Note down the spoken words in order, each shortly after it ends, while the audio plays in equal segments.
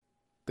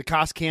The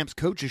Cost Camps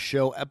Coaches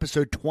Show,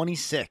 episode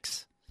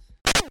 26.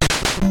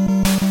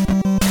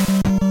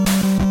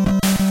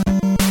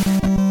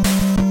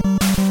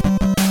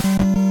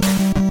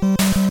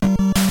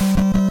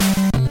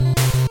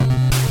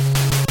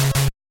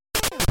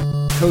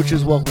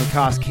 Coaches, welcome to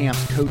Cost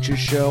Camps Coaches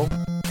Show.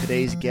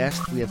 Today's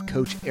guest, we have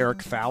Coach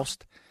Eric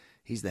Foust.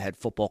 He's the head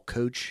football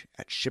coach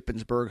at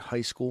Shippensburg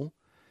High School.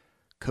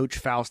 Coach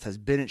Foust has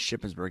been at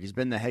Shippensburg. He's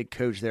been the head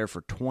coach there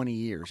for 20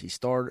 years. He's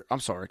coming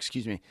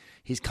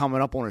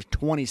up on his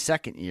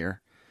 22nd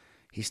year.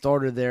 He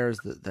started there as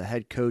the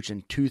head coach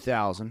in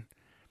 2000.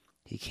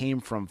 He came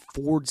from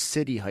Ford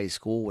City High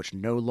School, which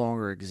no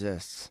longer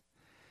exists.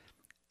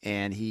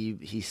 And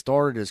he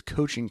started his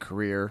coaching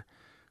career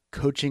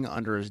coaching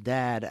under his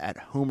dad at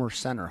Homer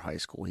Center High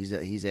School.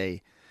 He's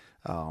a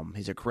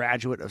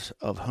graduate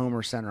of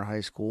Homer Center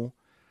High School.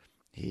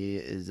 He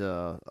is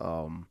a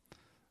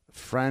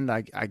friend,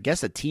 I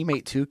guess a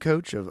teammate too,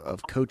 Coach,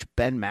 of Coach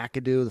Ben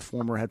McAdoo, the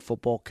former head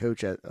football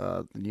coach at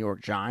the New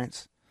York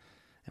Giants.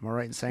 Am I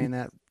right in saying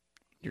that?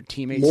 Your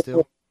teammate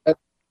still?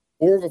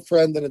 More of a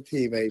friend than a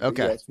teammate.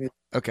 Okay. Yes,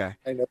 Okay.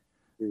 I know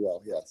pretty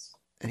well, yes.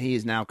 And he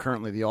is now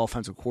currently the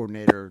offensive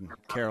coordinator in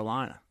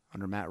Carolina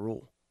under Matt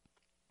Rule.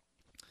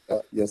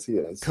 Yes, he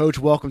is. Coach,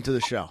 welcome to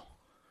the show.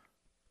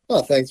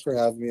 Oh, thanks for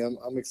having me.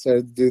 I'm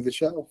excited to do the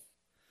show.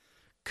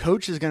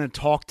 Coach is going to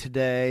talk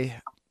today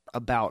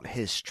about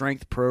his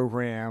strength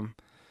program.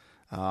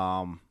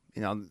 I'm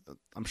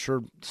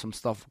sure some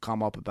stuff will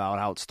come up about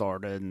how it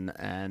started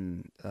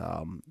and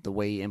the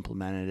way he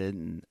implemented it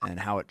and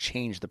how it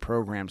changed the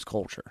program's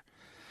culture.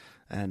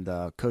 And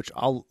Coach,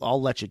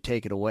 I'll let you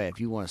take it away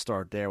if you want to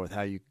start there with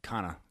how you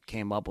kind of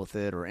came up with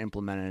it or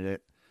implemented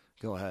it.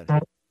 Go ahead.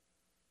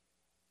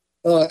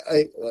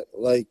 I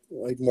like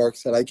Mark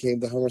said, I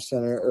came to Homer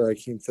Center, or I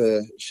came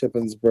to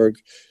Shippensburg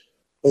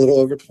a little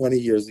over 20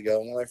 years ago.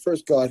 When I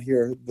first got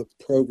here, the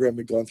program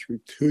had gone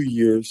through 2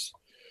 years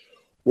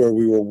where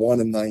we were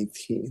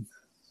 1-19.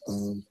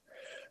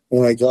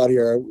 When I got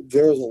here,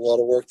 there was a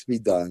lot of work to be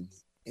done.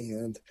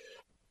 And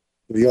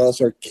to be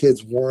honest, our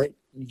kids weren't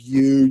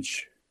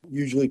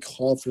usually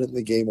confident in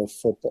the game of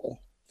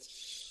football.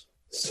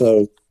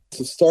 So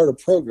to start a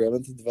program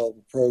and to develop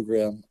a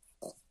program,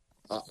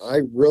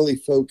 I really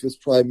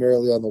focused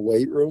primarily on the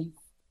weight room.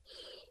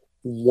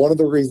 One of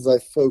the reasons I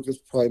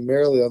focused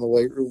primarily on the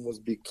weight room was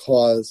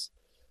because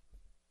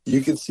you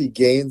can see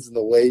gains in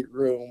the weight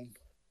room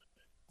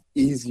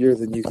easier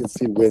than you can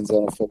see wins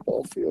on a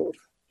football field.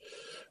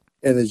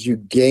 And as you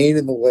gain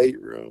in the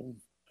weight room,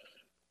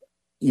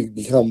 you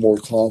become more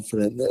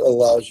confident. It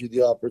allows you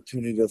the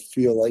opportunity to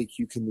feel like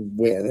you can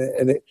win.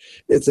 And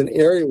it's an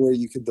area where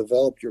you can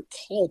develop your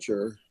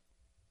culture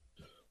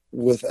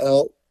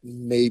without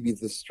maybe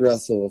the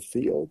stress of a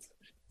field.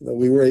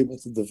 We were able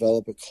to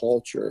develop a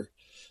culture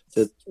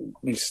that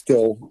we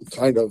still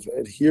kind of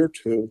adhere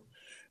to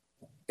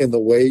in the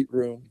weight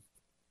room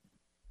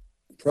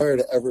prior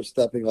to ever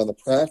stepping on the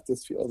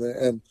practice field.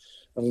 And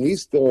we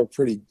still are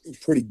pretty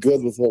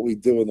good with what we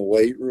do in the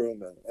weight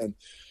room. And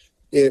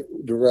it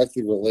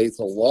directly relates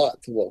a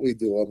lot to what we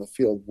do on the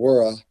field.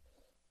 We're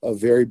a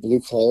very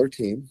blue-collar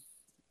team,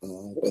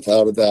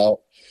 without a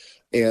doubt.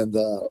 And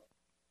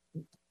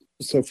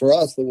so for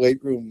us, the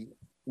weight room,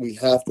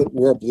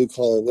 we're a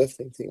blue-collar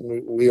lifting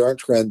team. We aren't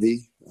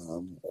trendy.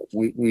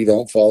 We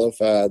don't follow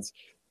fads.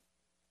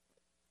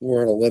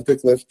 We're an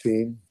Olympic lift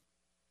team.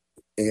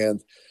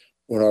 And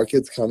when our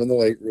kids come in the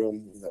weight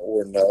room,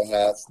 we're no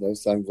hats, no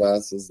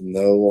sunglasses,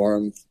 no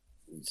arm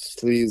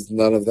sleeves,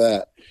 none of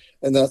that.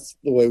 And that's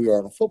the way we are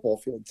on a football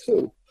field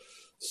too.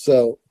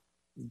 So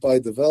by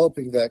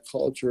developing that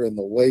culture in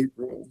the weight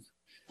room,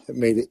 it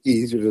made it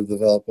easier to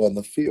develop on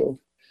the field.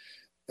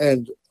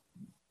 And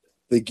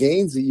the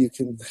gains that you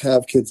can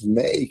have kids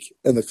make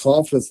and the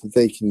confidence that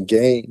they can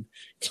gain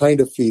kind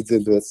of feeds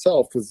into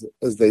itself, because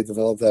as they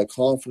develop that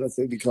confidence,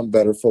 they become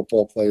better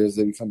football players.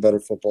 Your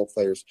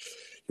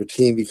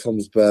team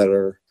becomes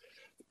better.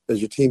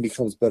 As your team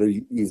becomes better,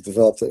 you've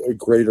developed a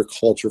greater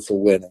culture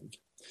for winning.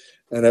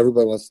 And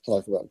everybody wants to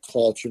talk about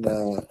culture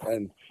now.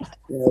 And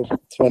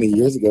 20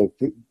 years ago,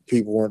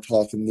 people weren't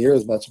talking near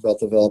as much about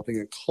developing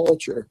a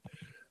culture.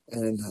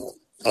 And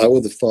I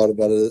would have thought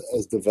about it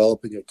as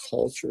developing a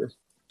culture.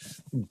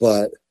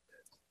 But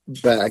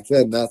back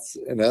then, that's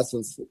in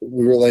essence,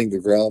 we were laying the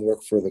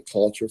groundwork for the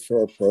culture for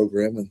our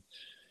program, and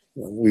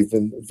we've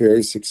been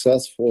very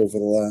successful over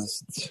the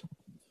last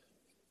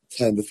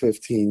 10 to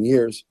 15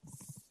 years.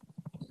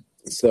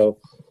 So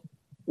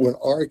when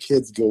our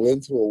kids go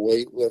into a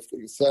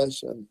weightlifting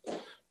session,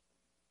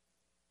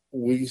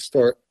 we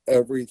start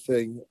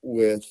everything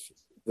with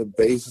the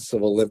basis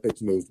of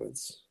Olympic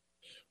movements.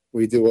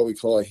 We do what we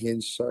call a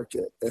hinge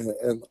circuit,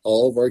 and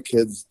all of our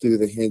kids do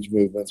the hinge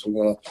movements. We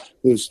want to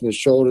loosen the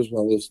shoulders, we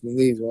want to loosen the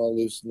knees, we want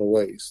to loosen the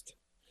waist.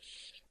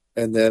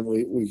 And then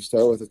we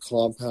start with a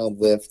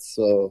compound lift,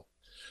 so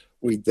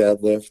we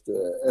deadlift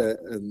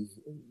and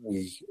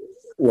we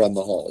run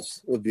the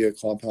halls. Would be a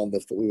compound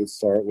lift that we would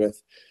start with.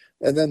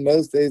 And then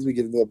most days we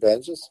get into a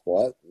bench, a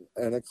squat,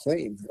 and a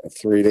clean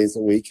 3 days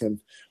a week. And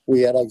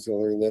we add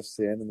auxiliary lifts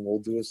in, and we'll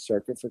do a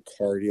circuit for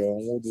cardio,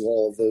 and we'll do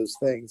all of those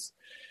things.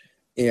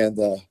 And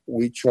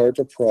we charge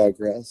a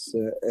progress,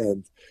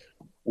 and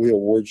we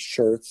award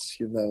shirts.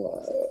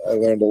 I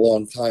learned a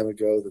long time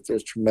ago that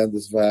there's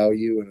tremendous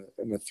value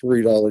in a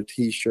 $3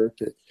 T-shirt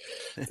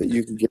that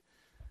you can get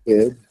a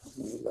kid.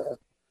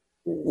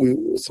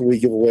 So we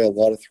give away a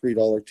lot of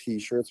 $3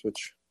 T-shirts,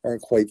 which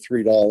aren't quite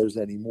 $3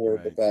 anymore.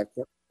 Right. But back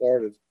when we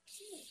started,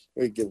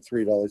 we'd give a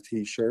 $3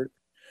 T-shirt.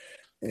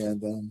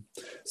 And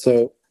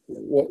so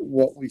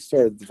what we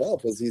started to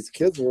develop was these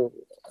kids were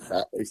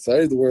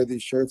excited to wear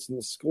these shirts in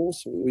the school.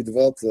 So we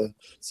developed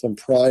some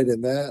pride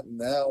in that. And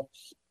now,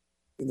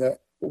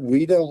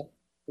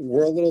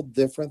 we're a little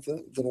different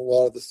than a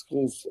lot of the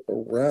schools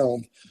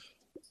around.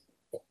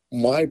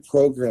 My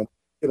program,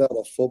 get out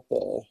of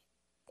football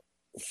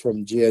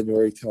from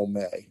January till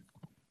May.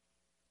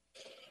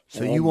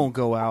 So you won't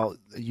go out,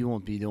 you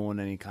won't be doing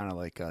any kind of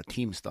like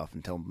team stuff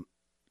until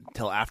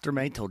after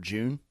May, till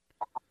June?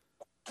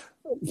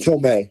 Till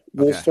May.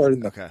 We'll start in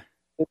May. Okay.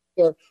 We'll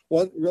start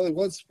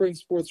once spring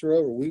sports are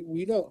over, we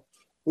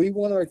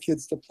want our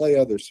kids to play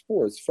other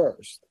sports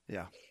first.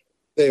 Yeah.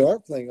 They are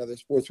playing other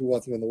sports, we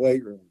want them in the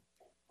weight room.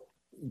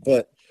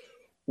 But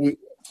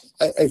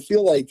I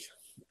feel like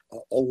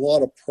a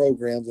lot of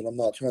programs, and I'm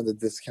not trying to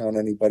discount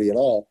anybody at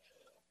all,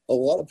 a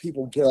lot of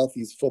people get out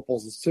these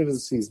footballs as soon as the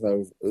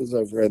season is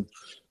over, and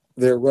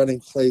they're running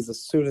plays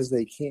as soon as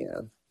they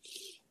can.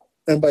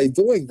 And by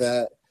doing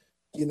that,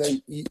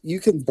 you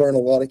can burn a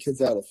lot of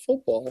kids out of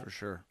football. For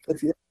sure. But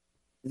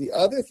the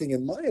other thing,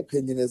 in my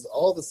opinion, is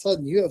all of a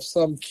sudden you have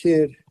some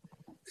kid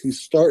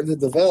who's starting to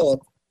develop,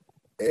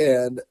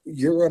 and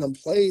you're running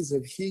plays,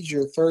 and he's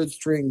your third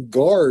string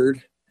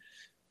guard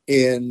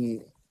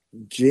in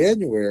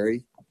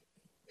January.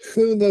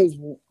 Who knows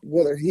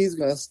whether he's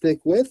going to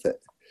stick with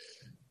it?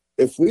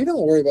 If we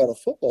don't worry about a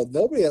football,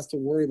 nobody has to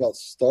worry about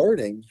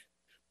starting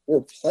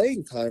or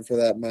playing time, for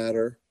that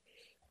matter,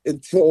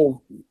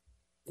 until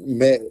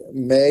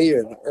May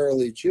and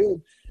early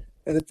June.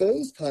 And at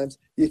those times,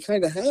 you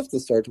kind of have to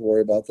start to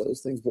worry about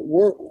those things. But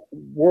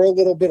we're a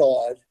little bit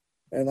odd,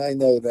 and I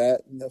know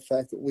that. And the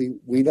fact that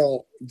we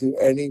don't do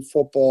any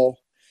football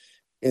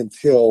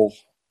until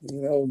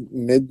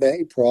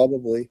mid-May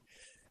probably.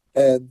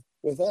 And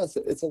with us,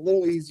 it's a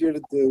little easier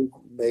to do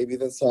maybe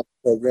than some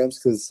programs,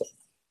 because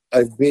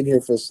I've been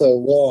here for so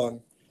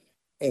long,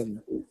 and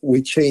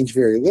we change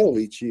very little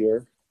each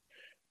year,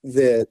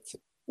 that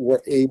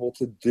we're able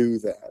to do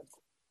that.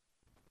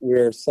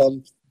 Where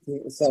some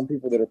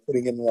people that are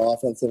putting in an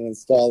offense and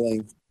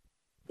installing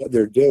what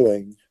they're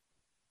doing,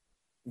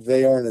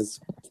 they aren't as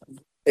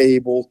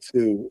able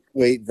to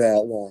wait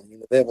that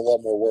long. They have a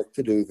lot more work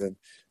to do than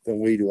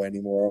we do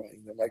anymore.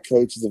 My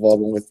coaches have all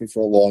been with me for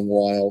a long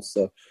while,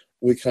 so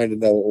we kind of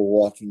know what we're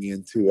walking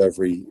into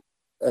every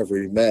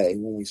May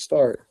when we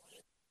start.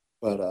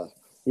 But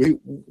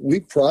we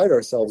pride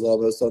ourselves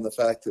almost on the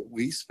fact that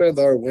we spend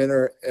our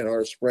winter and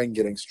our spring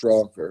getting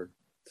stronger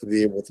to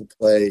be able to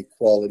play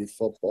quality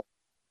football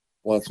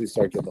once we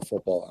start getting the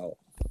football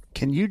out.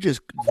 Can you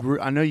just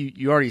 – I know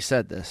you already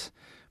said this,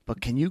 but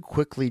can you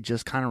quickly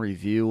just kind of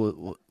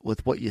review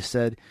with what you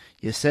said?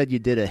 You said you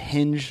did a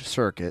hinge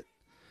circuit.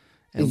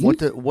 And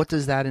what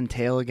does that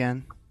entail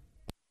again?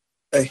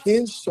 A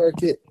hinge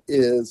circuit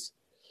is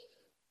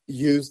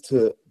used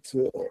to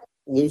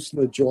loosen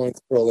the joints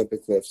for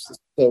Olympic lifts.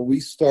 So we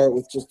start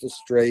with just a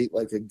straight,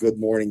 like a good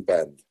morning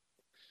bend.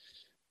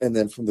 And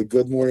then from the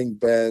good morning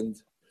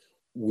bend,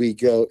 we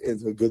go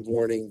into a good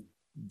morning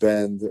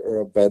bend, or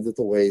a bend at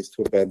the waist,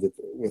 to a bend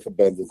with a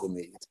bend at the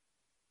knees.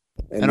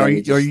 And are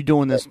you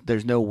doing this?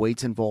 There's no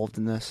weights involved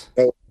in this?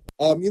 You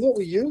know what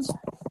we use?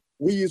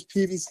 We use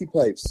PVC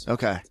pipes.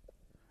 Okay.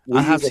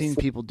 I have seen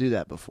people do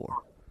that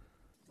before.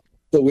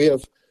 So we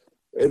have,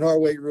 in our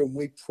weight room,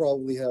 we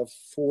probably have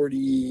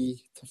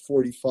 40 to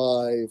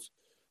 45,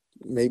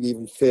 maybe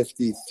even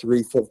 50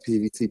 3-foot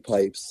PVC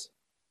pipes.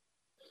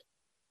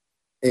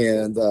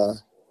 And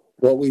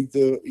what we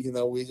do,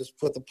 we just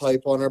put the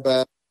pipe on our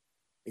back.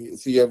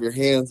 So you have your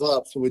hands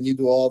up. So when you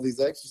do all these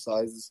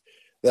exercises,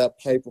 that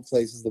pipe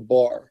replaces the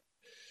bar.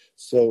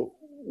 So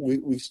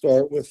we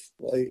start with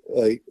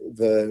like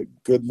the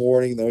good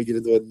morning, then we get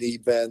into a knee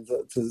bend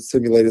to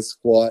simulate a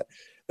squat,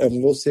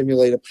 and we'll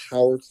simulate a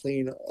power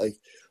clean. Like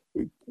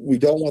we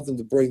don't want them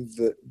to bring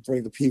the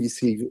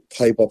PVC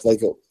pipe up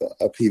like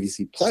a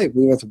PVC pipe.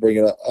 We want to bring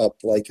it up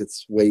like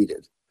it's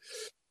weighted.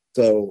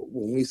 So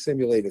when we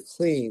simulate a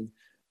clean,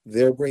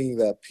 they're bringing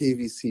that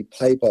PVC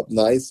pipe up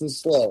nice and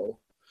slow,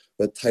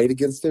 but tight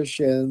against their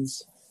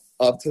shins,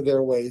 up to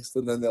their waist,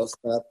 and then they'll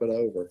snap it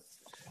over.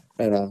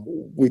 And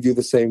we do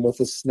the same with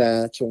a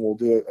snatch, and we'll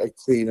do a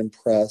clean and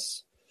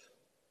press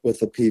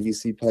with a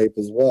PVC pipe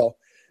as well.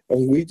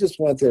 And we just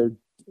want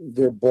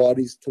their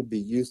bodies to be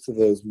used to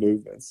those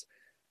movements.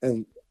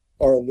 And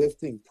our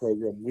lifting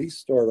program, we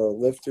start our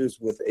lifters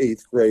with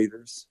 8th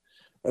graders.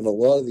 And a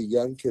lot of the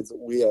young kids that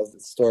we have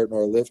that start in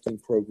our lifting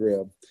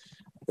program,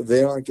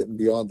 they aren't getting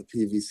beyond the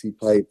PVC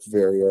pipe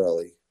very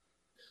early.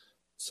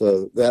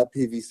 So that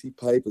PVC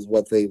pipe is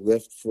what they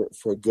lift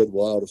for a good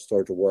while to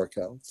start the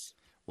workouts.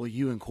 Will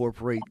you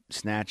incorporate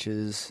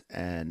snatches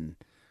and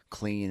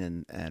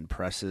clean and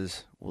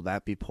presses? Will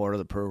that be part of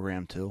the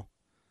program too?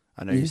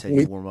 I know you said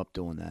you warm up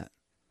doing that.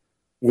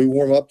 We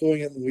warm up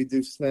doing it, and we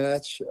do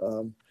snatch.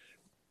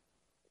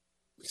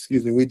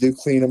 We do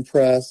clean and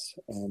press.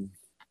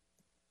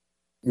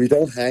 We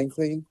don't hang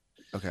clean.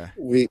 Okay.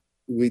 We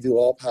do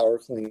all power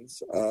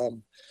cleans.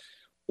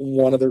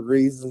 One of the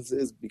reasons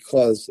is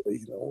because,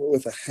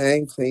 with a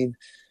hang clean,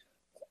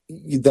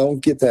 you don't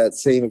get that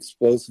same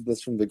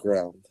explosiveness from the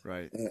ground.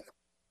 Right.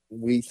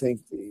 We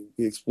think the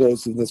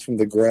explosiveness from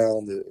the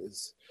ground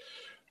is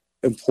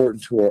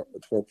important to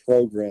our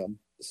program.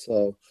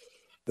 So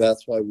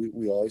that's why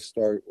we always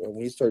start, when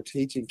we start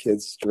teaching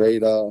kids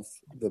straight off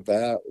the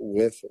bat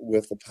with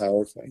a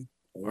power clean.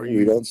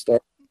 We don't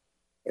start.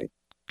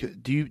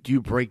 Do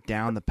you break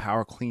down the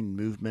power clean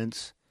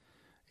movements?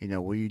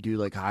 Will you do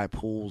like high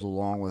pulls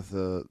along with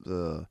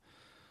the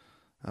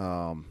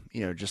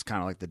just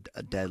kind of like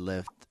a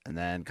deadlift, and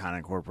then kind of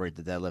incorporate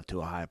the deadlift to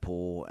a high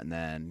pull, and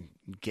then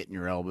getting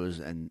your elbows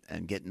and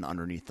getting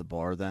underneath the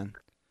bar then?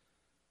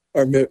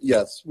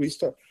 Yes, we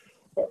start.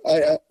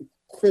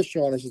 Chris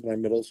Yanish is my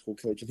middle school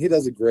coach, and he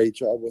does a great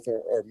job with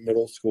our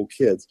middle school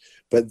kids.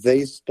 But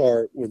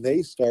when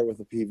they start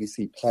with a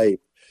PVC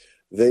pipe,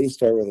 they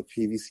start with a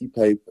PVC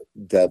pipe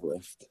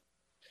deadlift,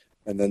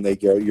 and then they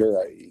go.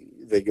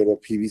 They go to a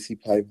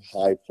PVC pipe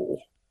high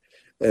pull,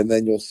 and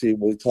then you'll see.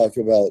 We'll talk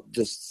about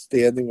just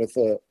standing with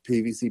a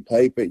PVC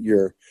pipe at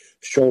your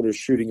shoulders,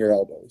 shooting your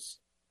elbows.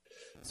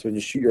 So when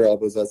you shoot your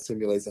elbows, that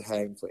simulates a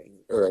hang clean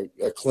or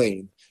a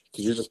clean,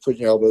 because you're just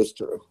putting your elbows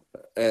through.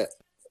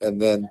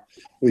 And then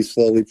we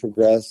slowly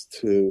progress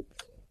to,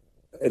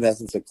 in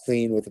essence, a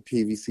clean with a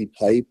PVC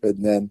pipe.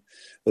 And then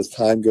as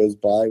time goes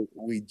by,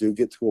 we do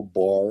get to a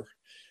bar.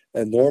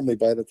 And normally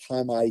by the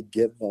time I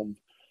get them,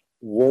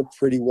 we're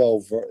pretty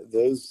well,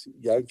 those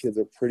young kids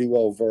are pretty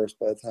well versed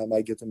by the time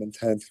I get them in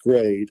 10th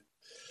grade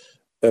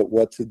at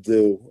what to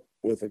do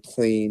with a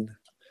clean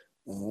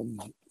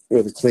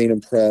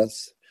and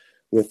press.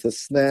 With the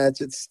snatch,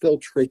 it's still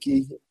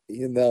tricky,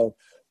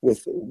 we're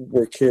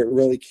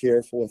really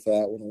careful with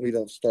that one. We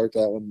don't start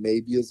that one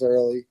maybe as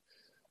early,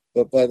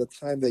 but by the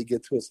time they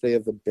get to us, they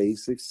have the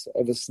basics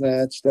of a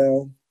snatch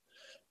down.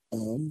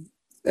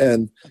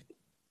 And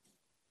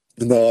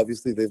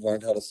obviously they've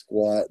learned how to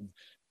squat,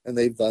 and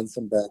they've done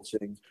some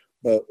benching,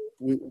 but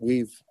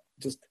we've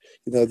just,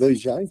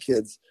 those young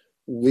kids,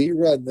 we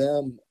run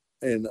them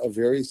in a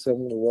very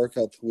similar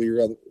workout to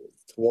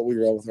what we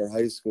run with our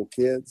high school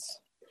kids,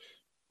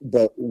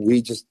 but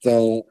we just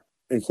don't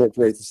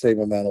incorporate the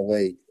same amount of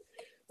weight.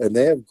 And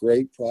they have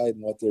great pride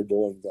in what they're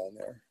doing down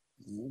there.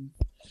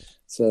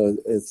 So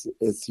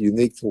it's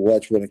unique to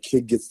watch when a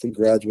kid gets to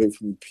graduate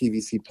from a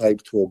PVC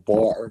pipe to a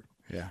bar.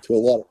 Yeah. To a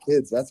lot of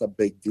kids, that's a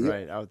big deal.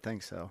 Right, I would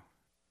think so.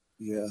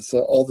 Yeah, so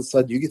all of a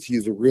sudden you get to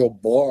use a real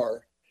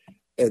bar,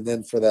 and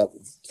then for that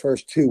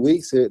first 2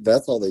 weeks,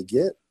 that's all they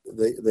get.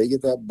 They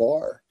get that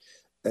bar.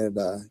 And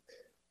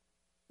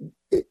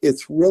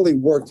it's really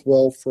worked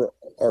well for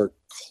our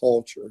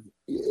culture.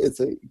 It's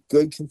a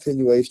good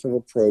continuation of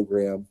a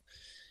program.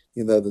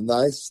 The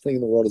nicest thing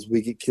in the world is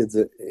we get kids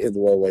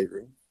into our weight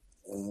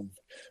room,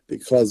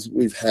 because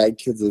we've had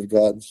kids that have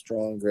gotten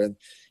stronger. And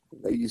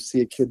you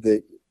see a kid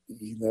that,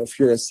 if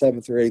you're a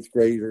 7th or 8th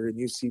grader and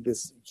you see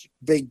this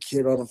big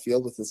kid on the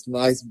field with this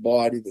nice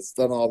body that's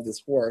done all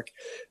this work,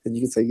 and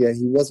you can say, yeah,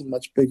 he wasn't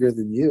much bigger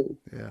than you.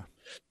 Yeah.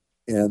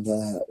 And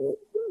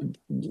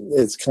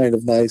it's kind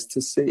of nice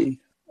to see.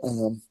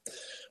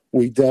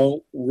 We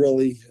don't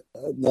really,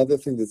 another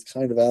thing that's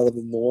kind of out of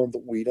the norm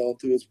that we don't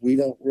do is we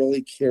don't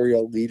really carry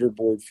a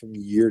leaderboard from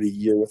year to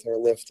year with our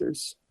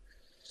lifters.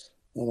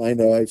 I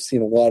know I've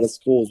seen a lot of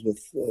schools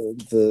with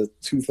the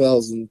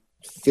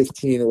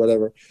 2015 or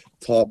whatever,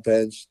 top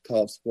bench,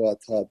 top squat,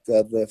 top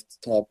deadlift,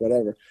 top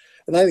whatever.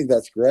 And I think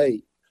that's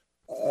great.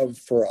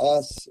 For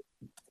us,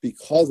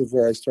 because of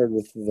where I started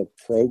with the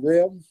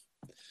program,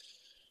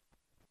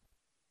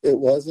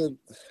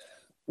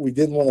 we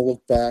didn't want to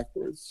look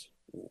backwards.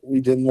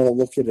 We didn't want to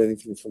look at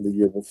anything from the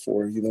year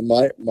before.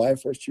 My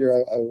first year,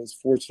 I was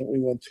fortunate. We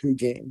won 2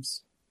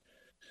 games.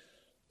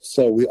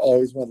 So we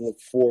always want to look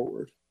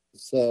forward.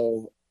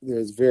 So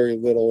there's very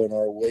little in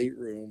our weight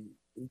room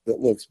that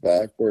looks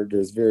backward.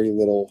 There's very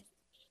little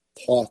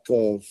talk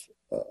of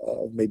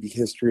maybe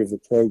history of the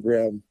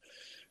program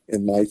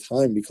in my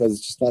time, because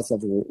it's just not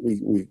something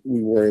we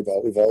worry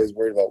about. We've always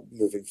worried about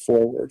moving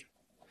forward.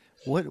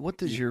 What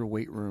does your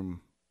weight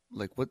room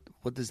like?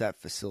 What does that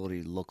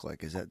facility look like?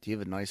 Do you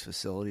have a nice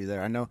facility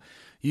there? I know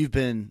you've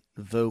been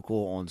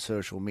vocal on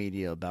social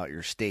media about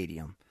your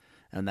stadium,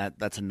 and that'd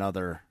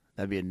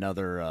be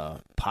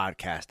another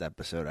podcast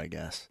episode, I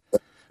guess.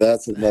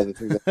 That's another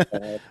thing.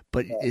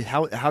 But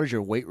how does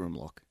your weight room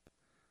look?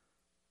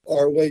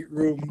 Our weight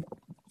room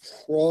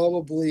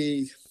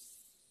probably.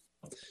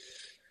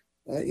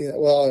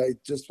 I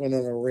just went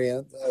on a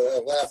rant.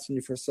 I'm asking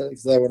you for a second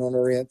because I went on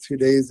a rant 2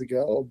 days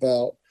ago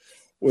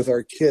with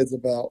our kids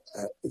about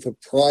the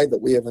pride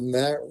that we have in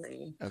that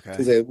room.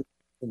 Okay.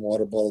 some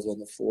water bottles on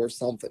the floor,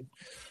 something.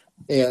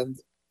 And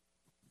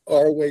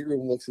our weight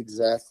room looks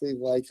exactly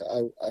like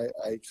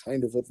I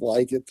kind of would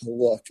like it to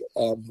look.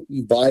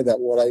 By that,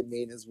 what I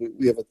mean is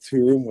we have a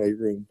 2-room weight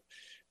room.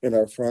 In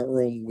our front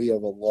room, we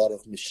have a lot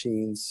of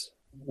machines.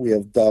 We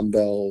have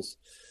dumbbells.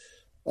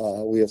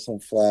 We have some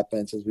flat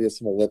benches. We have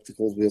some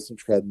ellipticals. We have some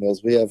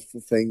treadmills. We have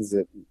things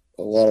that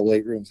a lot of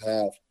weight rooms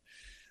have.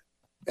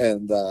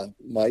 And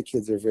my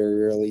kids are very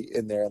rarely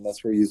in there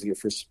unless we're using it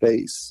for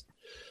space.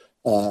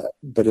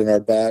 But in our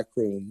back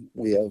room,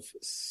 we have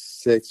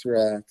 6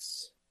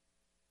 racks,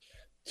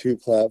 2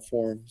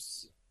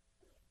 platforms,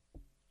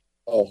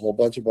 a whole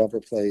bunch of bumper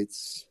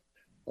plates,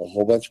 a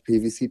whole bunch of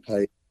PVC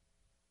pipe,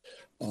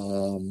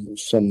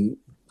 some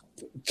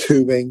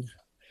tubing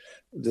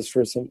just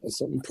for some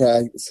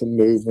practice, some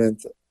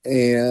movement,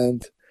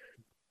 and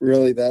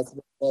really that's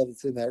all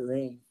that's in that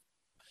room.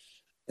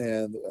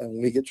 And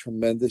we get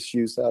tremendous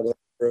use out of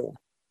the room.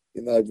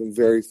 I've been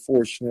very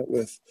fortunate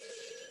with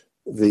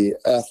the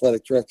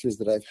athletic directors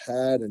that I've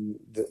had, and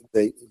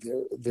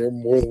they're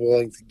more than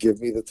willing to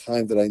give me the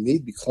time that I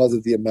need because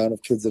of the amount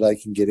of kids that I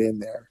can get in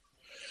there.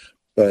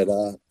 But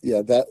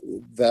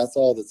that's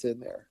all that's in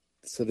there.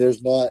 So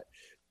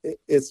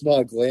it's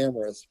not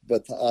glamorous,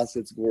 but to us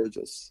it's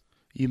gorgeous.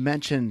 You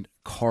mentioned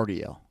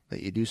cardio,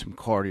 that you do some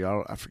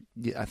cardio.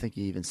 I think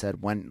you even said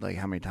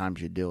how many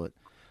times you do it.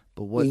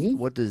 But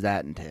what does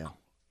that entail?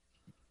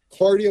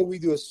 Cardio, we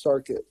do a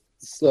circuit.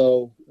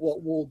 So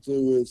what we'll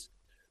do is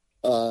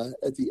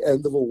at the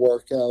end of a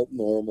workout,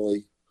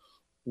 normally,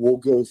 we'll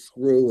go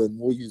through and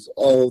we'll use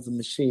all of the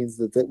machines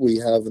that we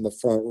have in the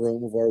front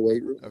room of our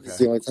weight room. Okay. It's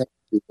the only time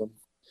we do them.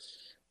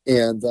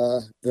 And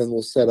then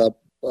we'll set up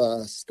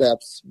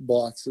steps,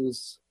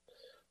 boxes.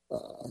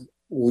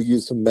 We'll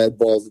use some med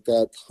balls at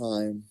that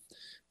time,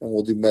 and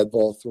we'll do med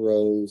ball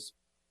throws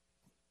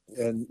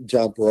and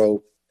jump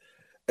rope,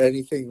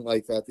 anything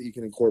like that you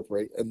can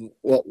incorporate. And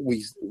what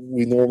we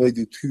normally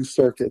do 2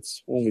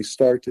 circuits when we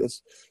start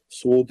this.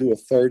 So we'll do a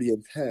 30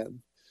 and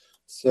 10.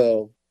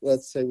 So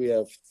let's say we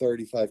have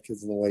 35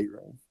 kids in the weight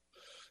room.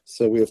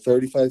 So we have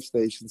 35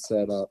 stations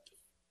set up,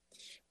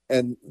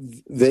 and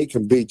they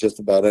can be just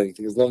about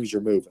anything as long as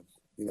you're moving.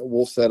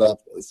 We'll set up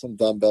some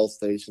dumbbell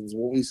stations.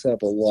 We set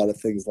up a lot of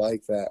things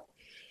like that.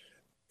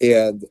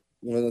 And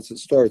once it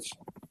starts,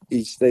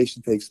 each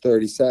station takes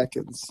 30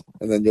 seconds,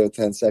 and then you have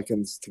 10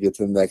 seconds to get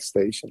to the next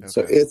station. Okay.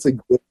 So it's a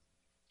good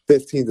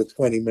 15 to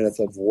 20 minutes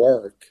of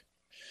work.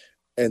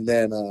 And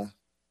then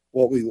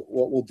what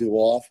we'll do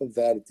off of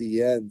that at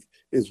the end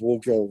is we'll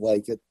go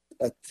like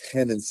a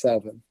 10 and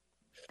 7.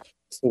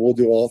 So we'll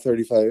do all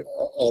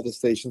the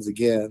stations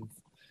again.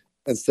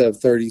 Instead of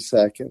 30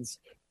 seconds,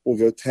 we'll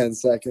go 10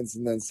 seconds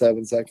and then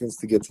 7 seconds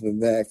to get to the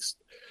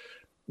next,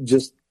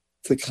 just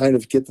to kind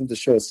of get them to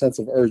show a sense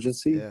of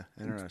urgency. Yeah,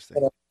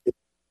 interesting.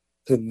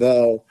 To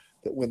know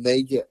that when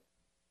they get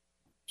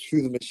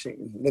to the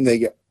machine, when they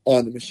get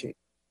on the machine,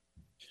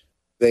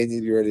 they need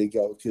to be ready to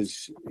go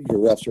because your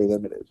reps are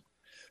limited.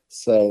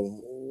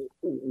 So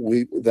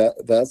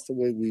that's the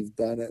way we've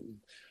done it. And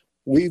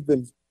we've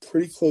been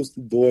pretty close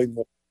to doing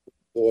what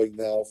we're doing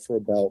now for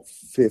about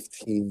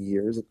 15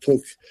 years. It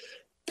took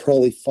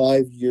probably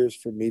 5 years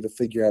for me to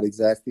figure out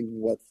exactly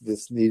what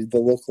this needed to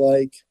look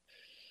like.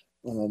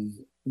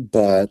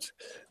 But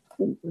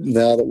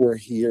now that we're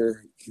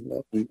here,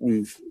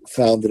 we've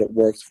found that it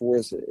works for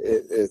us.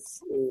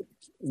 It's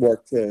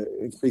worked to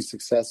increase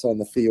success on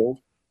the field.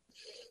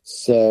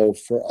 So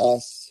for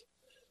us,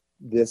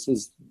 this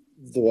is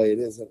the way it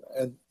is.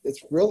 And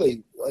it's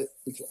really,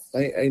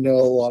 I know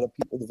a lot of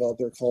people develop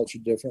their culture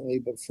differently,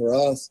 but for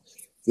us,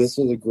 this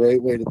was a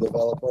great way to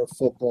develop our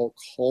football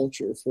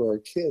culture for our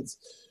kids,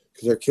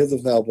 because our kids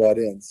have now bought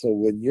in. So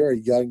when you're a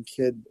young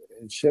kid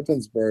in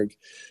Shippensburg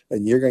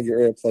and you're going to get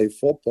ready to play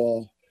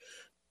football,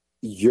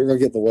 you're going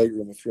to get the weight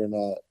room if you're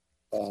not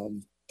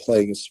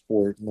playing a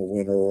sport in the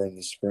winter or in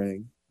the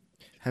spring.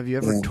 Have you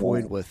ever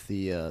toyed with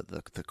the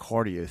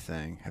cardio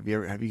thing? Have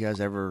you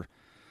guys ever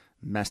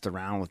messed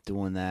around with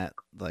doing that,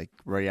 like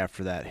right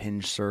after that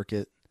hinge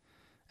circuit,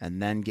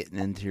 and then getting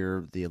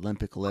into the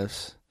Olympic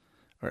lifts?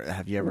 Or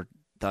have you ever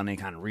done any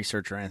kind of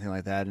research or anything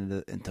like that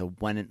into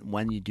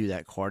when you do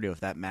that cardio, if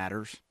that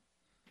matters?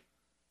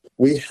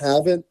 We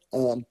haven't.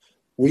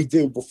 We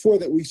do before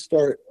that. We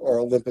start our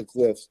Olympic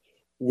lifts.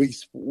 We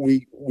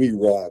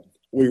run.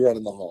 We run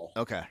in the hall.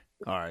 Okay.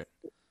 All right.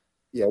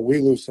 Yeah, we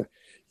lose.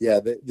 Yeah,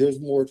 there's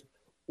more.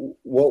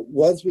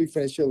 Once we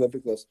finish the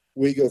Olympic lifts,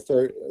 we go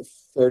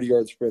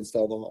 30-yard sprints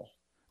down the hall.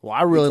 Well,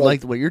 I really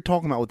like what you're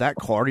talking about with that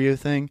cardio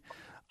thing.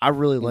 I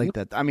really like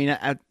that. I mean,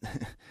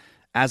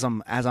 as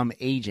I'm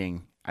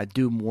aging, I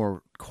do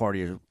more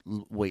cardio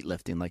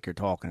weightlifting, like you're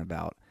talking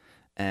about,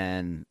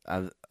 and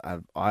I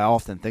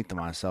often think to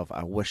myself,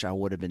 I wish I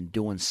would have been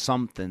doing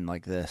something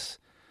like this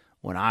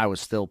when I was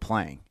still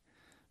playing,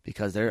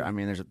 because there's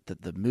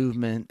the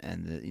movement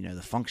and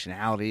the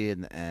functionality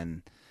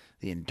and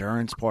the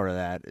endurance part of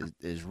that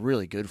is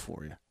really good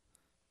for you.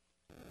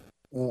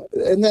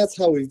 And that's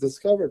how we've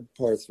discovered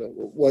parts of it.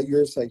 What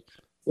you're saying.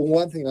 The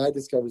one thing I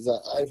discovered is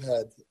that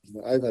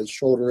I've had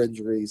shoulder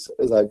injuries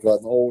as I've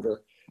gotten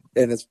older,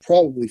 and it's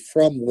probably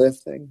from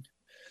lifting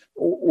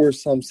or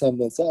some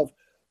semblance of,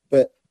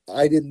 but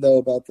I didn't know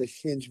about the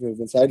hinge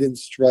movements. I didn't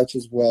stretch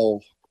as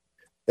well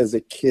as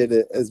a kid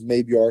as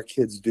maybe our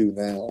kids do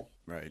now.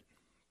 Right.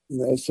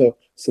 So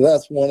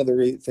that's one of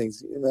the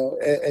things,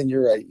 and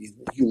you're right.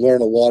 You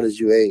learn a lot as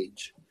you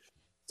age.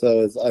 So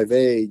as I've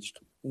aged,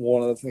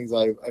 one of the things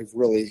I've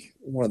really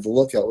wanted to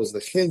look at was the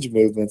hinge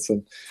movements.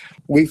 And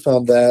we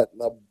found that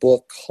in a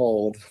book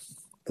called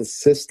The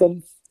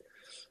System.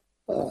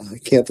 I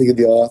can't think of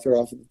the author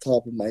off the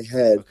top of my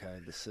head. Okay,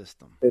 The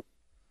System.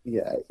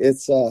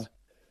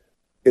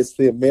 It's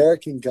the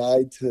American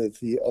Guide to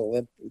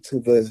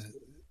the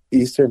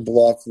Eastern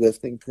Bloc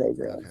lifting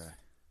program. Okay.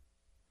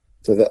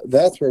 So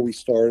that's where we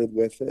started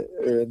with it,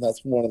 and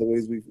that's one of the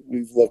ways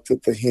we've looked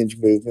at the hinge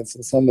movements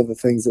and some of the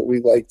things that we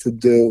like to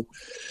do.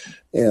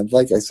 And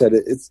like I said,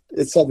 it's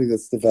something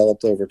that's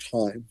developed over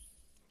time.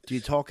 Do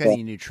you talk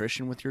any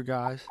nutrition with your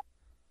guys?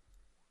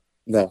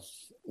 No,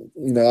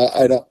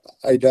 I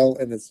don't,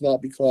 and it's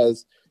not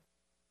because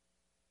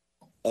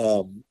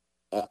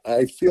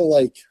I feel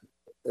like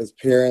as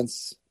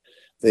parents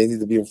they need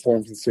to be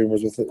informed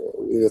consumers with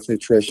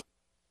nutrition.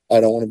 I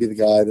don't want to be the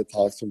guy that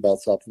talks to them about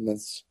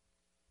supplements.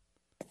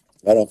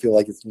 I don't feel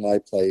like it's my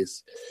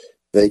place.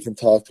 They can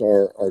talk to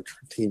our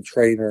team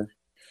trainer.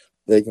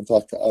 They can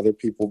talk to other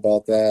people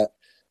about that.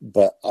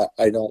 But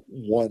I don't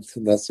want to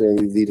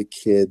necessarily lead a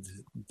kid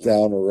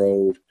down a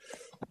road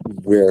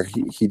where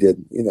he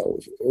didn't.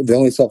 The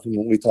only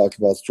supplement we talk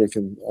about is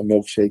drinking a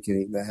milkshake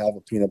and eating have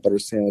a peanut butter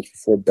sandwich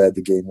before bed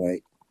to gain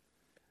weight.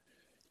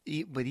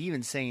 But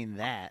even saying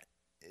that,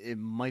 it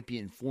might be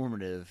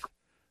informative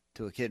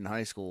to a kid in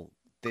high school.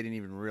 They didn't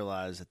even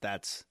realize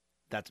that's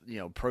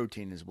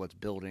protein is what's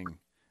building,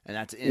 and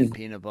that's in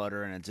peanut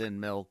butter, and it's in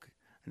milk,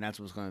 and that's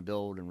what's going to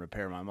build and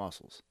repair my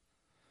muscles.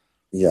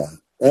 Yeah.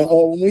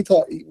 When we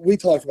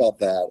talk about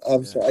that.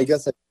 I'm sorry. I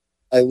guess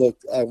I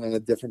went a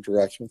different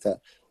direction with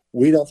that.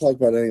 We don't talk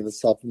about any of the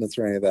supplements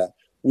or any of that.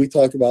 We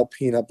talk about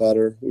peanut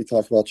butter. We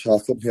talk about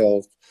chocolate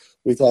milk.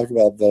 We talk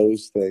about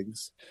those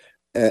things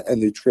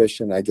and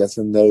nutrition, I guess,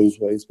 in those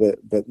ways, but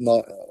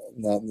not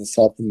in the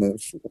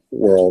supplement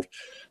world.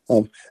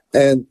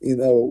 And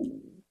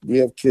we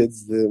have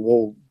kids that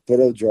will put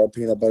a jar of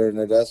peanut butter in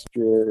their desk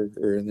drawer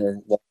or in their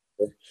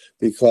locker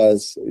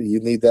because you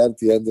need that at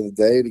the end of the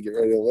day to get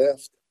ready to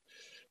lift.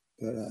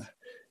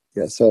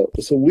 So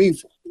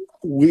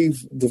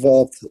we've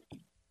developed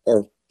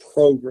our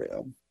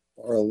program,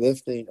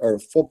 our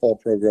football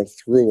program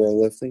through our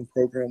lifting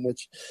program,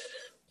 which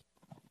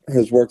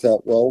has worked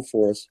out well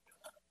for us.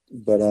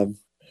 But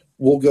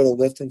we'll go to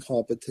lifting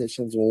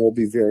competitions and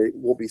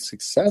we'll be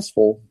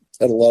successful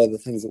at a lot of the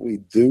things that we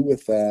do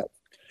with that.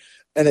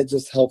 And it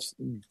just helps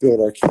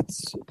build our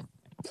kids'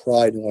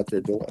 pride in what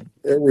they're doing.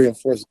 It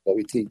reinforces what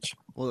we teach.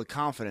 Well, the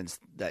confidence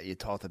that you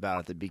talked about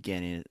at the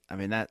beginning, I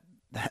mean, that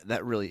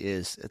really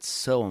is, it's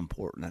so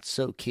important. That's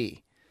so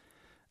key.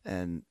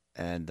 And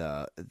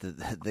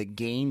the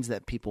gains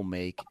that people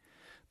make,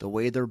 the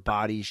way their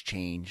bodies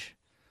change,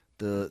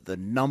 the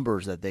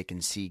numbers that they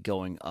can see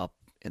going up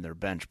in their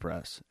bench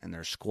press and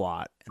their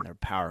squat and their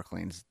power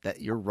cleans, that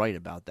you're right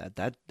about that.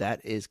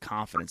 That is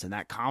confidence, and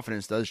that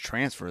confidence does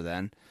transfer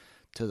then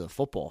to the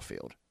football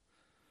field.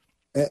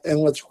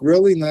 And what's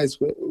really nice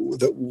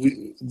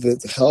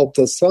that helped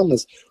us some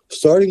is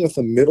starting with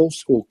a middle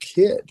school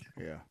kid.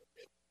 Yeah.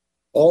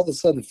 All of a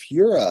sudden, if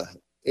you're a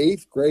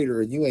 8th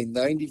grader and you weigh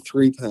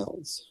 93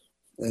 pounds,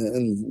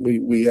 and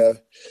we have,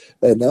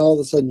 and now all of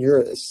a sudden you're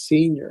a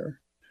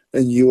senior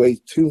and you weigh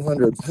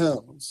 200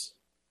 pounds,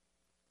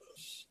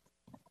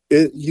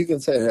 you can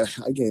say,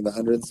 I gained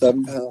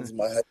 107 pounds in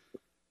my head.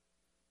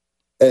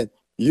 And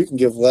you can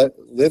give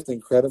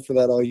lifting credit for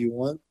that all you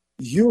want.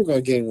 You were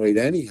going to gain weight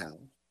anyhow.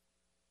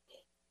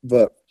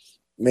 But,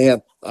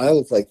 man, I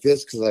look like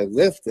this because I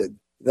lifted.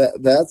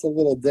 That's a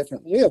little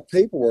different. We have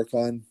paperwork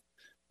on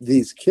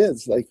these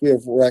kids. Like, we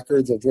have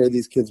records of where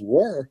these kids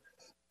were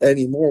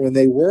anymore when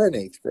they were in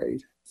 8th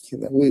grade.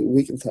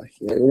 We can talk.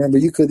 Remember,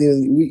 you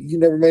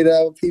never made it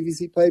out of a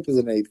PVC pipe as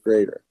an 8th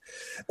grader.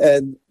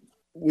 And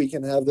we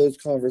can have those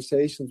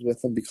conversations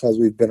with them because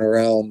we've been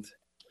around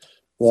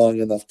long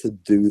enough to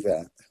do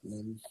that.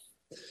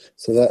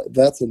 So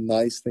that's a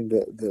nice thing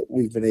that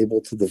we've been able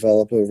to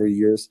develop over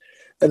years.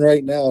 And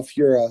right now, if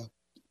you're a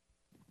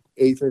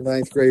 8th or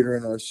 9th grader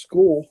in our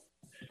school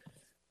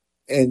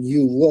and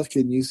you look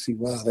and you see,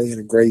 wow, they had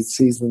a great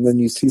season, and then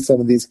you see some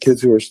of these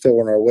kids who are still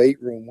in our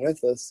weight room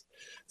with us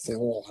say,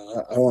 well,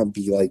 I want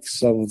to be like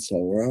so-and-so,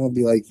 or I want to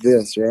be like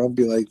this, or I want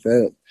to be like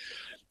that.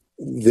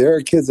 There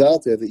are kids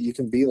out there that you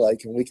can be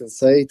like, and we can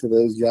say to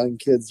those young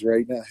kids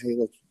right now, hey,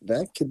 look,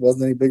 that kid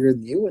wasn't any bigger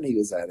than you when he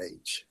was that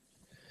age.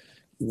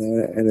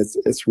 And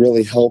it's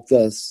really helped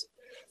us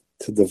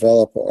to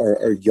develop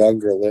our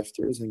younger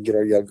lifters and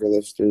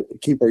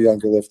keep our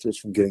younger lifters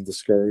from getting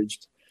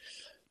discouraged.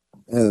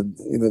 And,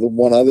 the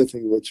one other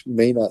thing which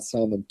may not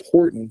sound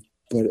important,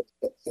 but,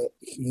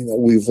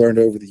 we've learned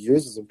over the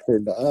years is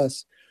important to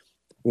us.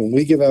 When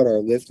we give out our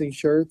lifting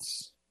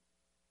shirts,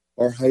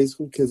 our high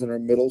school kids and our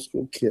middle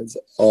school kids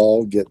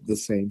all get the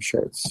same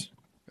shirts.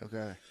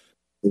 Okay.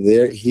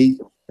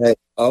 Hey,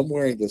 I'm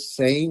wearing the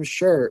same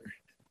shirt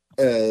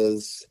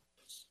as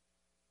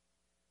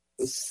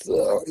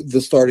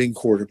the starting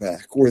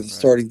quarterback or the Right.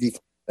 starting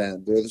defense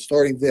end or the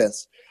starting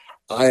this.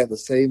 I have the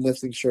same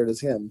lifting shirt as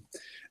him.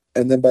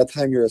 And then by the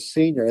time you're a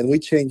senior, and we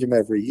change them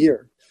every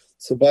year.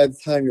 So by the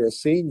time you're a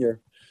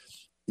senior,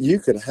 you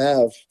could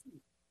have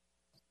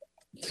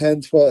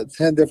 10, 12,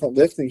 10 different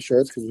lifting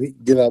shirts because we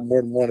give out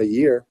more than one a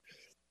year.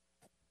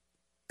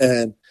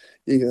 And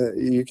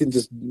you can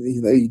just,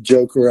 you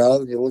joke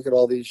around and you look at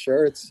all these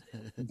shirts.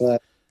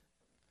 But,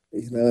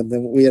 and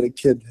then we had a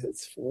kid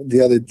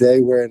the other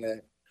day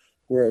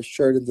wear a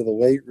shirt into the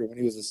weight room when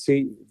he was a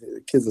senior.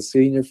 The kid's a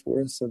senior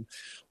for us. And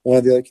one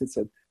of the other kids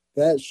said,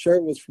 that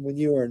shirt was from when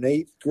you were in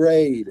 8th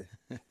grade.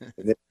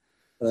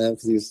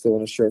 Because he was still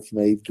in a shirt from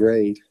 8th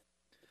grade.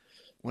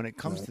 When it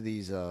comes to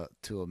these,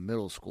 to a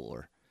middle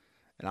schooler,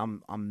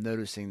 and I'm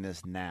noticing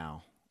this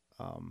now,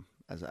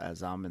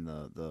 as I'm in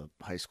the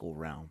high school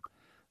realm,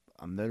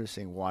 I'm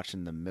noticing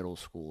watching the middle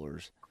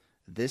schoolers.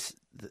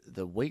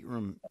 The weight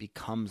room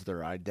becomes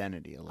their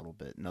identity a little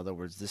bit. In other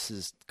words, this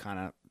is kind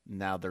of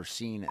now they're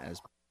seen as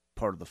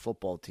part of the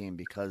football team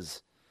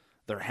because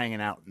they're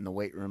hanging out in the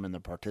weight room and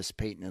they're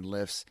participating in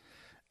lifts,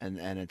 and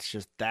it's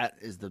just that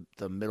is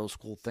the middle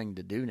school thing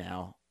to do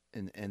now.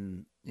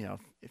 And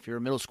if you're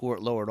a middle schooler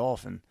at Lower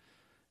Dolphin,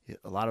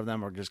 a lot of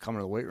them are just coming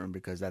to the weight room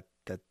because that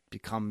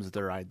becomes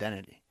their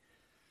identity.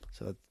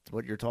 So that's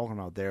what you're talking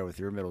about there with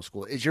your middle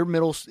school. Is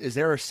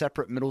there a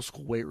separate middle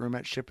school weight room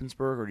at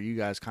Shippensburg, or do you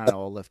guys kind of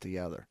all lift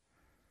together?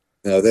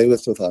 No, they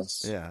lift with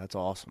us. Yeah, that's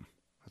awesome.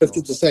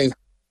 It's the same.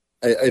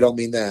 I don't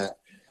mean that.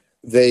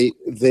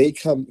 They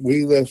come.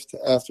 We lift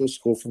after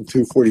school from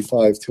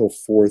 2:45 till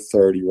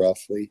 4:30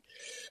 roughly.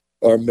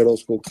 Our middle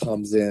school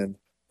comes in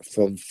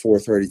from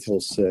 4:30 till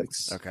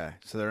 6. Okay,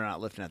 so they're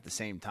not lifting at the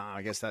same time.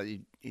 I guess that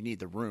you need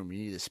the room, you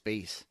need the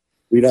space.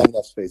 We don't have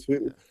enough space.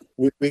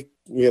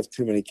 We have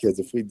too many kids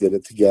if we did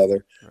it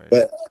together. Right.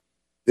 But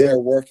their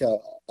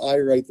workout, I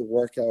write the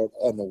workout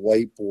on the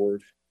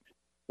whiteboard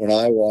when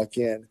I walk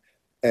in,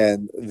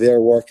 and their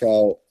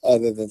workout,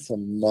 other than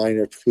some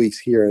minor tweaks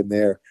here and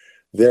there,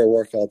 their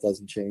workout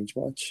doesn't change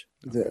much.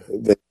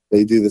 Okay.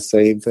 They do the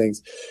same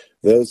things.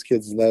 Those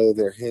kids know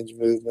their hinge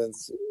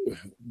movements.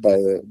 By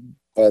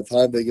the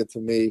time they get to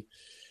me,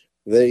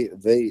 they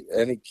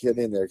any kid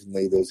in there can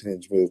lay those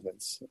hinge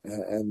movements,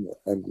 and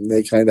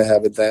they kind of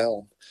have it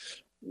down.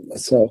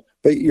 So,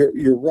 but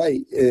you're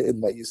right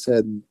in what you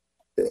said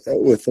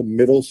with the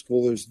middle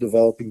schoolers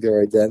developing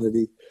their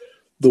identity.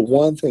 The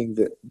one thing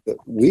that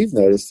we've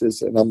noticed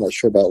is, and I'm not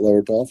sure about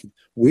Lower Dolphin,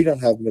 we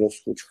don't have middle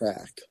school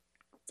track.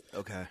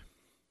 Okay.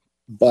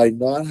 By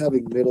not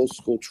having middle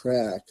school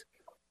track,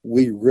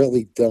 we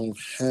really don't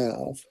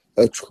have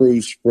a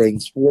true spring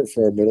sport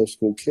for our middle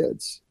school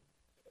kids.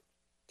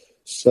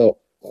 So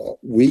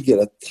we get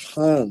a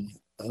ton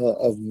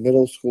of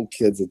middle school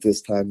kids at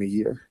this time of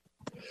year.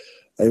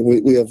 And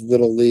we have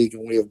Little League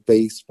and we have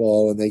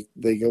baseball, and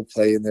they go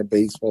play in their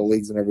baseball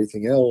leagues and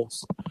everything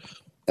else.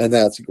 And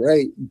that's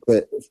great.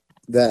 But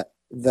that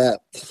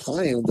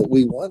time that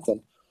we want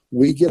them,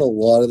 we get a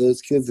lot of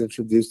those kids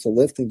introduced to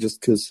lifting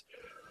just because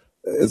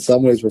in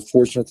some ways we're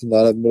fortunate to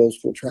not have middle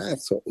school track.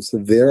 So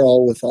they're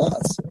all with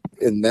us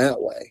in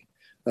that way.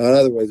 Now, in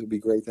other ways, it would be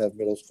great to have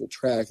middle school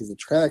track as a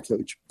track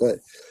coach. But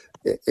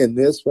in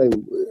this way,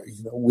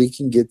 we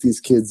can get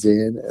these kids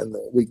in and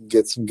we can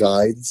get some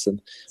guidance,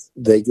 and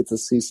they get to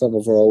see some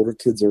of our older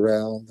kids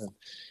around. And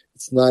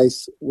it's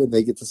nice when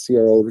they get to see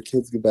our older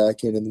kids go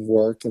back in and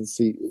work and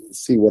see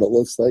what it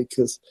looks like,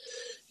 because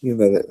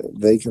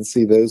they can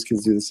see those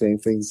kids do the same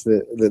things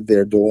that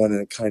they're doing,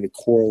 and it kind of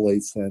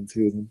correlates then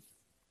to them.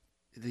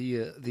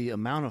 The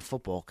amount of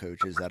football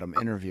coaches that I'm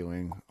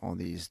interviewing on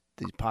these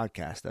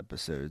podcast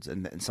episodes,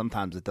 and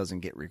sometimes it doesn't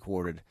get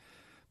recorded,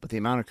 but the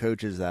amount of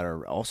coaches that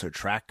are also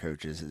track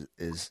coaches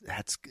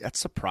that's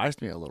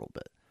surprised me a little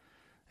bit.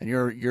 And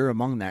you're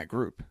among that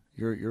group.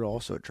 You're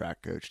also a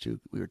track coach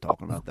too. We were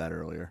talking about that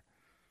earlier.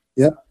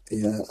 Yeah.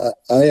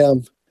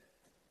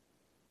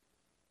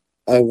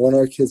 I want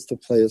our kids to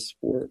play a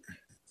sport,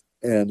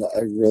 and I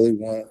really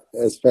want,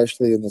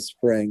 especially in the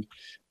spring,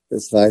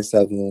 it's nice to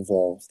have them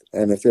involved.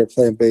 And if they're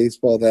playing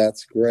baseball,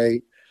 that's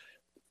great.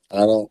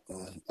 I don't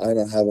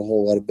have a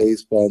whole lot of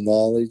baseball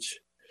knowledge,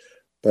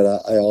 but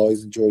I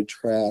always enjoyed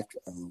track,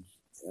 and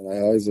I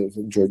always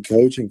enjoyed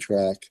coaching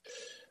track.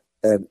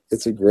 And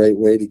it's a great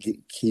way to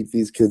keep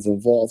these kids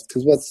involved.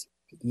 Because what's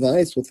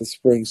nice with the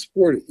spring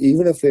sport,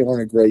 even if they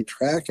aren't a great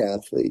track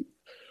athlete,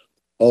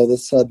 all of a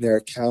sudden they're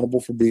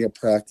accountable for being at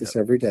practice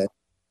every day.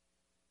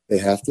 They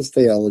have to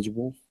stay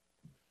eligible.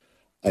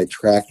 I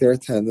track their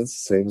attendance,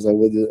 same as I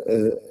would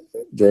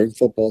during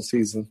football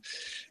season.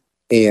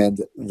 And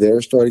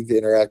they're starting to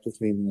interact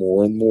with me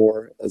more and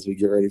more as we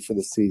get ready for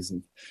the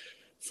season.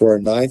 For our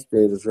 9th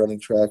graders running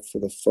track for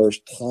the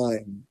first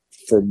time,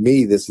 for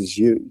me, this is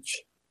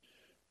huge,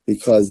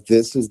 because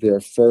this is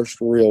their first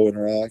real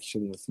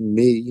interaction with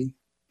me.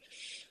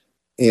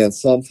 And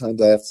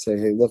sometimes I have to say,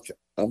 hey, look,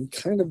 I'm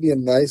kind of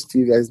being nice to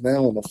you guys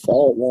now. In the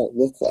fall, it won't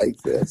look like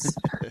this.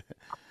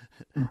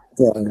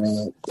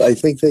 I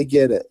think they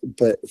get it,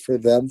 but for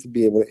them to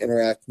be able to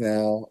interact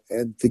now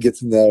and to get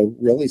to know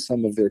really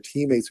some of their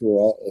teammates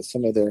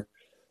some of their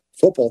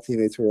football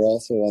teammates who are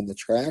also on the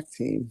track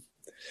team,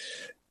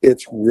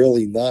 it's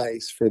really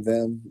nice for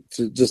them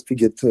to just to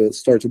get to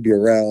start to be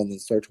around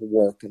and start to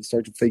work and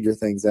start to figure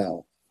things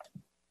out.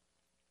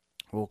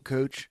 Well,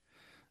 Coach,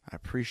 I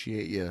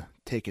appreciate you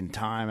taking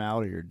time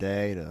out of your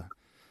day to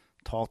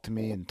talk to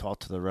me and talk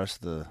to the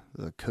rest of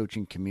the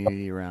coaching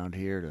community around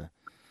here to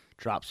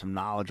drop some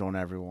knowledge on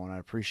everyone. I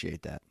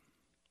appreciate that.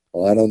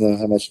 Well, I don't know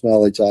how much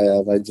knowledge I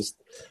have.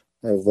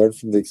 I've learned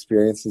from the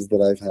experiences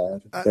that I've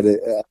had, but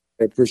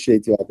I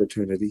appreciate the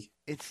opportunity.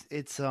 It's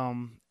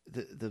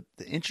the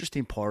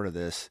interesting part of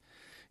this,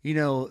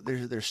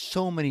 there's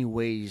so many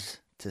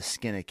ways to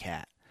skin a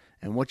cat.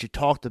 And what you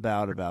talked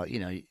about,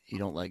 you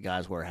don't let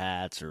guys wear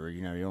hats or,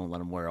 you don't let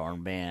them wear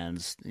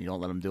armbands. You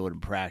don't let them do it in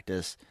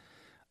practice.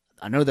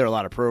 I know there are a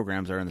lot of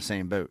programs that are in the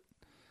same boat,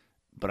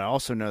 but I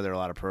also know there are a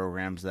lot of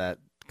programs that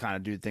kind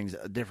of do things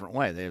a different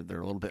way. They're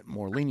a little bit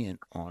more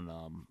lenient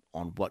on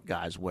what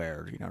guys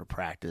wear, to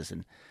practice.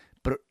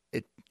 But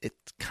it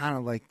kind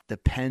of like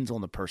depends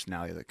on the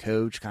personality of the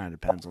coach, kind of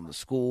depends on the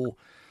school.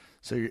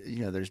 So,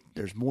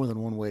 there's more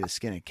than one way to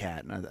skin a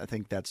cat. And I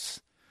think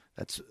that's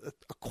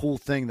a cool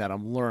thing that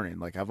I'm learning.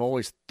 Like, I've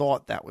always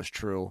thought that was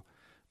true,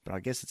 but I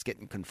guess it's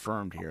getting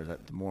confirmed here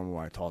that the more and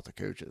more I talk to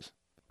coaches.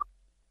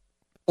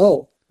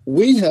 Oh,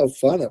 we have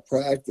fun at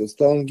practice.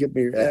 Don't get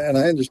me, and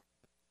I understand.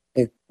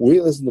 We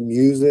listen to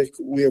music.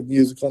 We have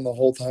music on the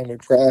whole time we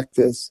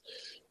practice.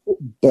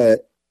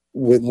 But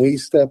when we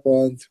step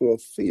onto a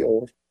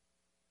field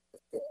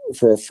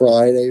for a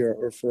Friday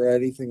or for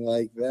anything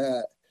like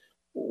that,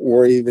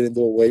 or even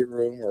into a weight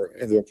room or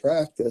into a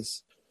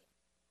practice,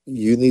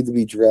 you need to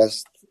be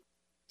dressed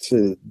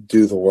to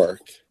do the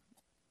work.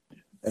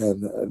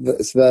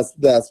 And so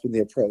that's been the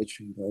approach.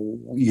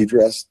 You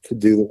dress to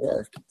do the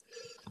work.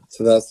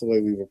 So that's the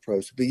way we've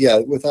approached it. But yeah,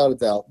 without a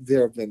doubt,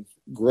 there have been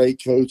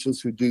great coaches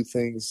who do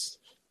things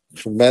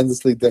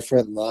tremendously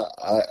different. And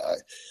I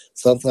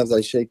sometimes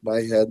I shake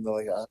my head and I'm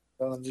like, I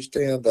don't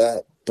understand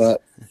that,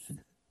 but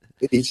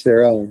each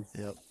their own.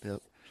 Yep. Well,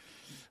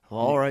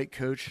 all right,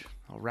 Coach.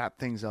 I'll wrap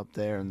things up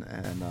there, and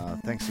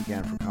thanks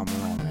again for coming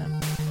on,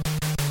 man.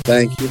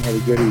 Thank you. Have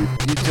a good evening.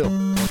 You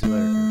too.